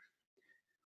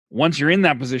 once you're in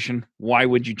that position, why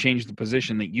would you change the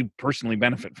position that you personally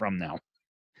benefit from now?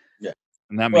 Yeah.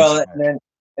 And that makes it hard.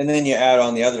 And then you add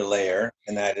on the other layer,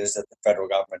 and that is that the federal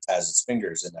government has its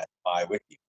fingers in that pie with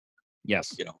you.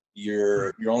 Yes.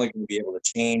 You're only going to be able to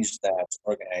change that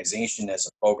organization as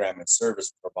a program and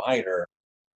service provider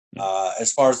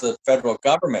as far as the federal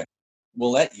government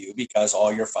will let you, because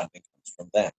all your funding comes from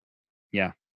them.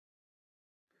 Yeah.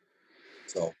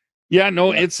 So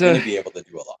no, it's going to be able to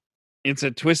do a lot. It's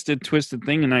a twisted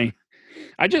thing, and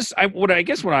what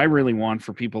I really want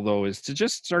for people though is to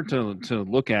just start to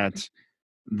look at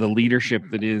the leadership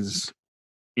that is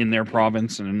in their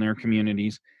province and in their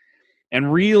communities,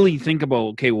 and really think about,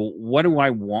 okay, well, what do I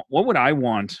want? What would I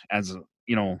want as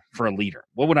for a leader?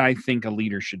 What would I think a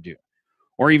leader should do?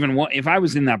 Or even what if I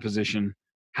was in that position?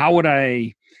 How would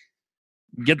I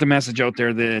get the message out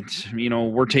there that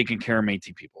we're taking care of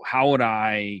Métis people? How would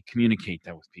I communicate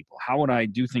that with people? How would I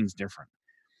do things different?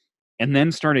 And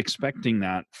then start expecting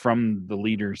that from the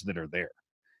leaders that are there.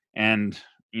 And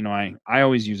I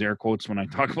always use air quotes when I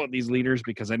talk about these leaders,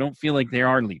 because I don't feel like they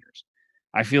are leaders.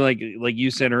 I feel like you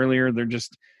said earlier,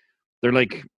 they're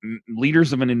like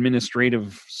leaders of an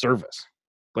administrative service,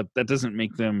 but that doesn't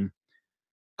make them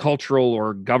cultural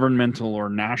or governmental or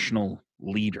national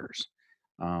leaders.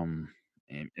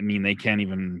 They can't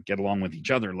even get along with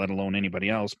each other, let alone anybody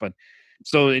else. But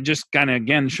so it just kind of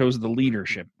again shows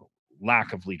the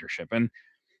lack of leadership. And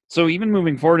so even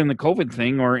moving forward in the COVID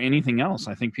thing or anything else,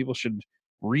 I think people should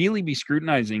really be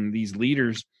scrutinizing these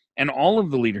leaders and all of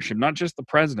the leadership, not just the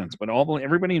presidents, but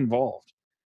everybody involved,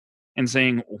 and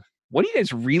saying, what are you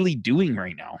guys really doing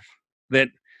right now that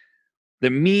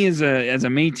me as a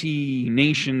Métis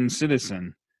Nation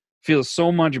citizen feels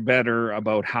so much better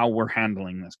about how we're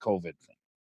handling this COVID thing,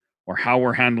 or how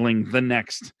we're handling the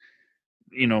next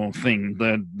thing,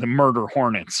 the murder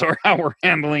hornets, or how we're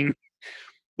handling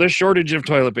the shortage of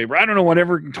toilet paper. I don't know,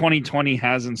 whatever 2020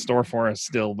 has in store for us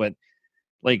still, but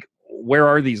like, where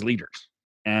are these leaders,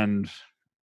 and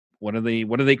what are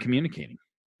they communicating?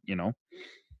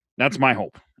 That's my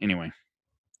hope anyway.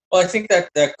 Well, I think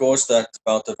that goes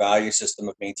about the value system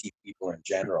of Métis people in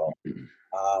general.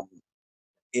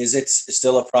 Is it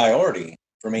still a priority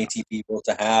for Métis people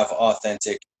to have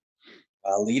authentic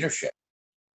leadership?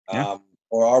 Yeah.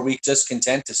 Or are we just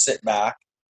content to sit back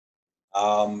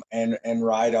and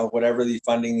ride out whatever the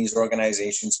funding these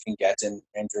organizations can get and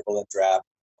dribble and drab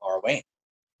our way?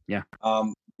 Yeah.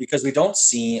 Because we don't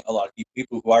see a lot of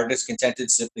people who are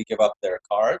discontented simply give up their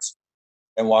cards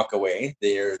and walk away.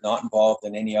 They're not involved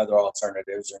in any other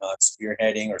alternatives. They're not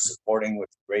spearheading or supporting with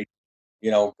great,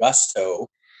 gusto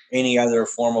any other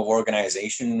form of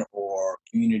organization or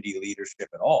community leadership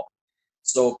at all.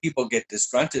 So people get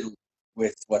disgruntled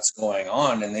with what's going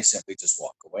on, and they simply just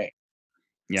walk away.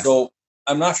 Yeah. So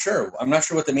I'm not sure. I'm not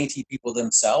sure what the Métis people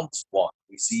themselves want.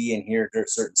 We see and hear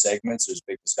certain segments. There's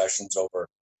big discussions over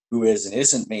who is and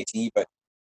isn't Métis, but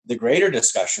the greater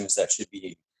discussions that should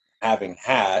be having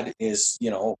had is,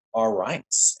 our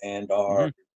rights and Hmm.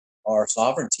 our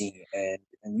sovereignty and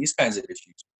these kinds of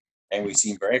issues. And we Yeah.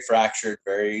 seem very fractured,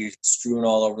 very strewn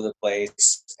all over the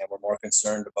place, and we're more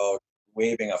concerned about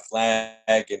waving a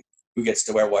flag and who gets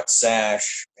to wear what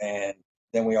sash, and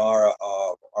than we are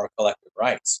our collective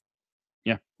rights.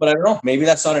 Yeah. But I don't know. Maybe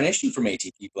that's not an issue for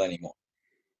Métis people anymore.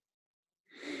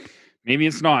 Maybe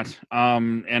it's not.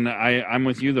 And I'm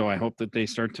with you though. I hope that they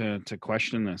start to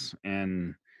question this,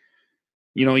 and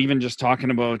even just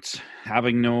talking about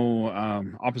having no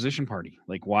opposition party.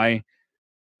 Like,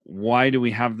 why do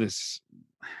we have this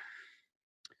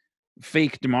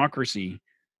fake democracy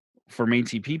for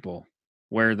Métis people,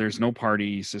 where there's no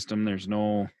party system, there's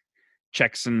no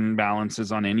checks and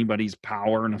balances on anybody's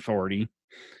power and authority?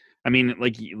 I mean,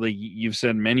 like you've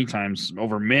said many times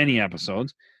over many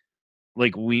episodes,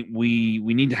 like we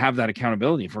need to have that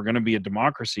accountability if we're going to be a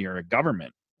democracy or a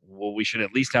government. Well, we should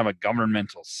at least have a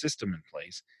governmental system in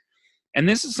place, and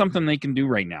this is something they can do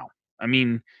right now. I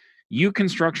mean, you can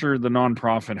structure the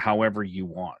nonprofit however you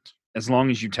want, as long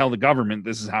as you tell the government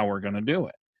this is how we're going to do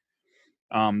it.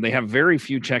 They have very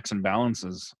few checks and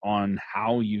balances on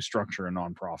how you structure a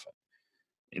nonprofit.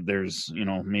 There's,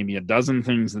 maybe a dozen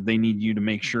things that they need you to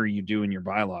make sure you do in your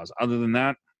bylaws. Other than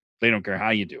that, they don't care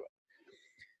how you do it.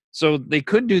 So they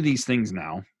could do these things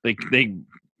now. They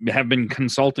have been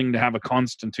consulting to have a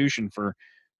constitution for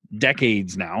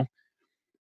decades now.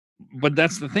 But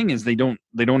that's the thing, is they don't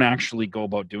actually go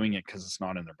about doing it because it's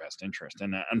not in their best interest.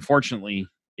 And unfortunately,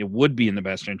 it would be in the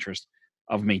best interest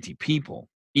of Métis people,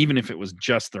 even if it was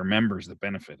just their members that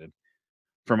benefited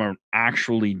from an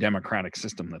actually democratic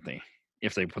system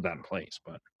if they put that in place.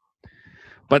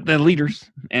 But the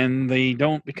leaders, and they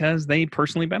don't, because they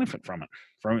personally benefit from it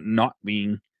not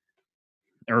being,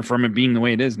 or from it being the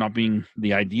way it is, not being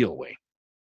the ideal way.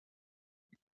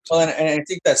 So. Well, and I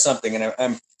think that's something,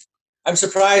 and I'm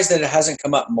surprised that it hasn't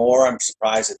come up more. I'm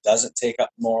surprised it doesn't take up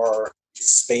more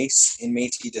space in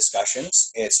Métis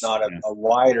discussions. It's not a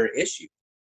wider issue.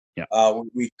 Yeah.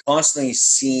 We constantly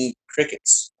see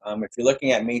crickets. If you're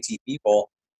looking at Métis people,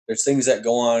 there's things that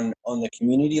go on the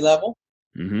community level,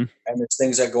 mm-hmm. and there's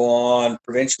things that go on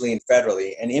provincially and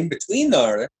federally, and in between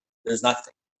there's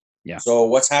nothing. Yeah. So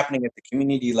what's happening at the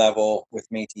community level with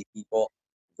Métis people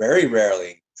very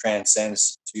rarely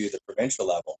transcends to the provincial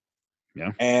level.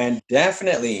 Yeah. And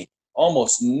definitely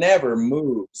almost never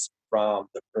moves from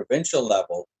the provincial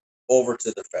level over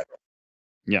to the federal.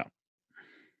 Yeah.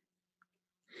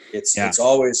 It's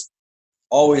always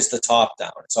the top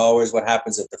down. It's always what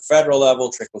happens at the federal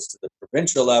level trickles to the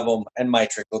provincial level and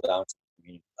might trickle down to the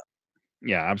community level.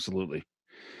 Yeah, absolutely.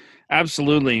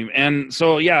 Absolutely. And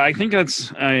so, yeah, I think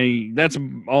that's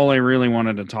all I really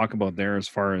wanted to talk about there as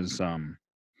far as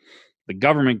the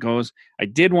government goes. I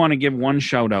did want to give one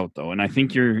shout out though, and I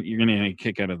think you're going to get a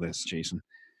kick out of this, Jason.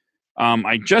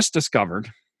 I just discovered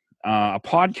a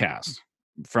podcast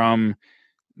from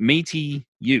Métis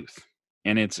Youth,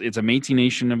 and it's a Métis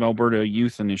Nation of Alberta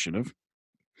Youth Initiative.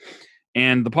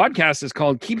 And the podcast is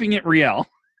called Keeping It Real,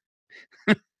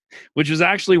 which was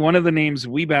actually one of the names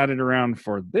we batted around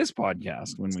for this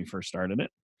podcast when we first started it.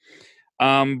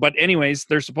 But anyways,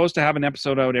 they're supposed to have an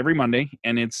episode out every Monday,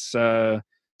 and it's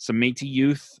some Métis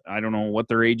youth. I don't know what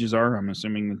their ages are. I'm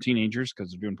assuming the teenagers,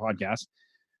 because they're doing podcasts.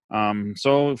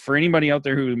 So for anybody out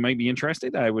there who might be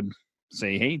interested, I would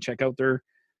say, hey, check out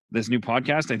this new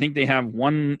podcast. I think they have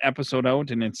one episode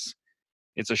out, and it's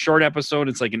a short episode.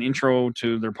 It's like an intro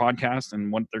to their podcast and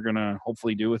what they're gonna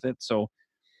hopefully do with it. So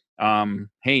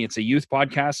hey, it's a youth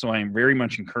podcast, so I very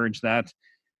much encourage that.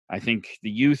 I think the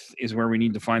youth is where we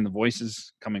need to find the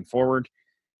voices coming forward.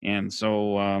 And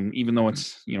so even though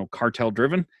it's, cartel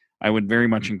driven, I would very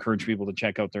much encourage people to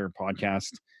check out their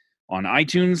podcast on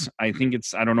iTunes. I think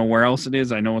I don't know where else it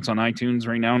is. I know it's on iTunes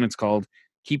right now, and it's called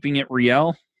Keeping It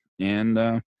Real.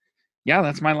 And yeah,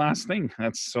 that's my last thing.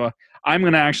 I'm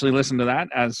going to actually listen to that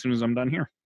as soon as I'm done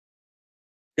here.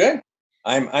 Good.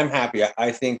 I'm happy.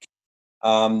 I think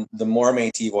the more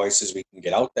Métis voices we can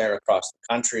get out there across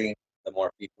the country, the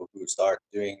more people who start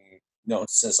doing,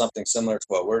 something similar to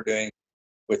what we're doing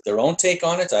with their own take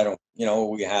on it.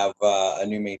 We have a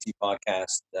new Métis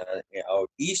podcast out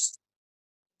east.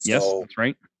 Yes, that's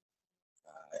right.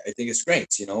 I think it's great.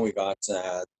 We got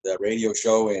the radio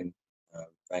show in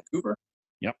Vancouver.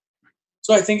 Yep.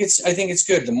 So I think it's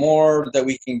good. The more that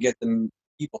we can get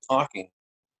people talking,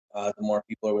 the more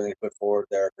people are willing to put forward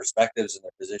their perspectives and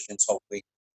their positions. Hopefully,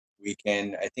 we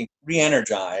can, I think,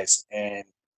 re-energize and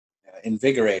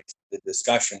invigorate the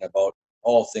discussion about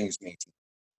all things Métis.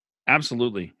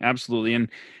 Absolutely, absolutely, and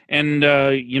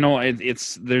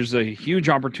it's there's a huge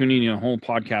opportunity in the whole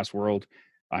podcast world.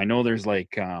 I know there's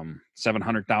like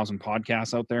 700,000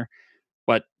 podcasts out there,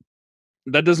 but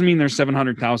that doesn't mean there's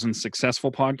 700,000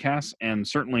 successful podcasts, and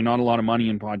certainly not a lot of money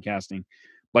in podcasting.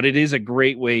 But it is a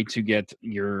great way to get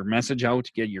your message out,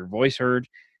 to get your voice heard,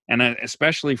 and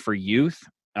especially for youth,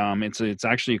 it's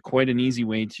actually quite an easy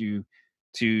way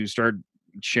to start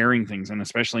sharing things, and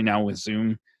especially now with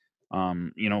Zoom.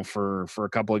 For a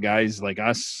couple of guys like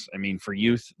us, I mean, for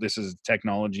youth, this is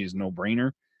technology is no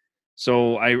brainer.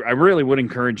 So I really would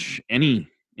encourage any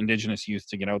Indigenous youth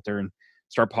to get out there and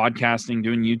start podcasting,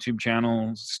 doing YouTube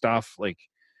channels, stuff like.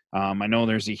 I know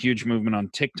there's a huge movement on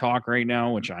TikTok right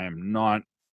now, which I am not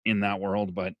in that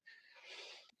world, but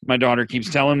my daughter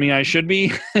keeps telling me I should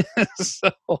be.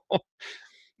 So,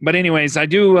 but anyways, I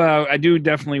do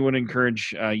definitely would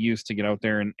encourage youth to get out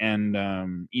there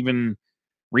and even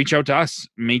reach out to us,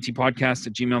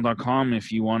 métispodcast@gmail.com,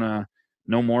 if you want to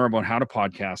know more about how to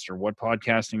podcast or what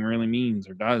podcasting really means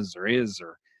or does or is,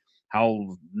 or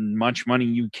how much money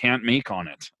you can't make on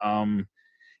it.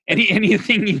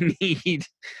 Anything you need.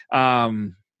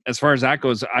 As far as that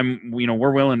goes,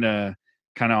 we're willing to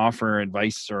kind of offer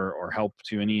advice or help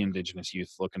to any Indigenous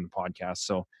youth looking to podcast.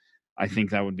 So I think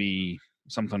that would be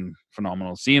something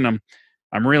phenomenal. Seeing them,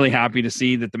 I'm really happy to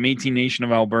see that the Métis Nation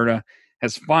of Alberta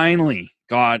has finally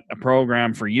got a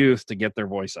program for youth to get their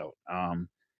voice out.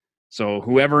 So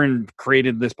whoever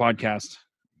created this podcast,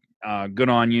 good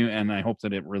on you, and I hope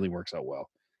that it really works out well.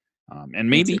 And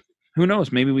maybe, who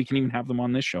knows, maybe we can even have them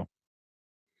on this show.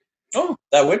 Oh,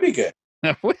 that would be good.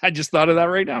 I just thought of that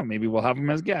right now. Maybe we'll have them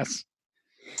as guests.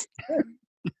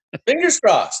 Fingers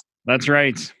crossed. That's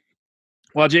right.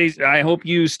 Well, Jay, I hope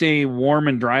you stay warm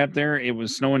and dry up there. It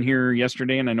was snowing here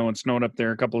yesterday, and I know it snowed up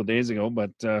there a couple of days ago,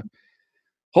 but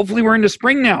hopefully we're into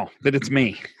spring now that it's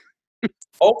May.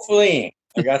 Hopefully.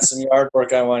 I got some yard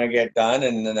work I want to get done,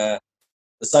 and then the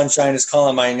sunshine is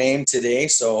calling my name today,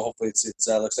 so hopefully it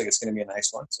looks like it's going to be a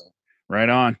nice one. So right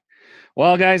on.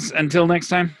 Well, guys, until next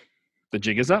time, the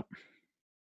jig is up.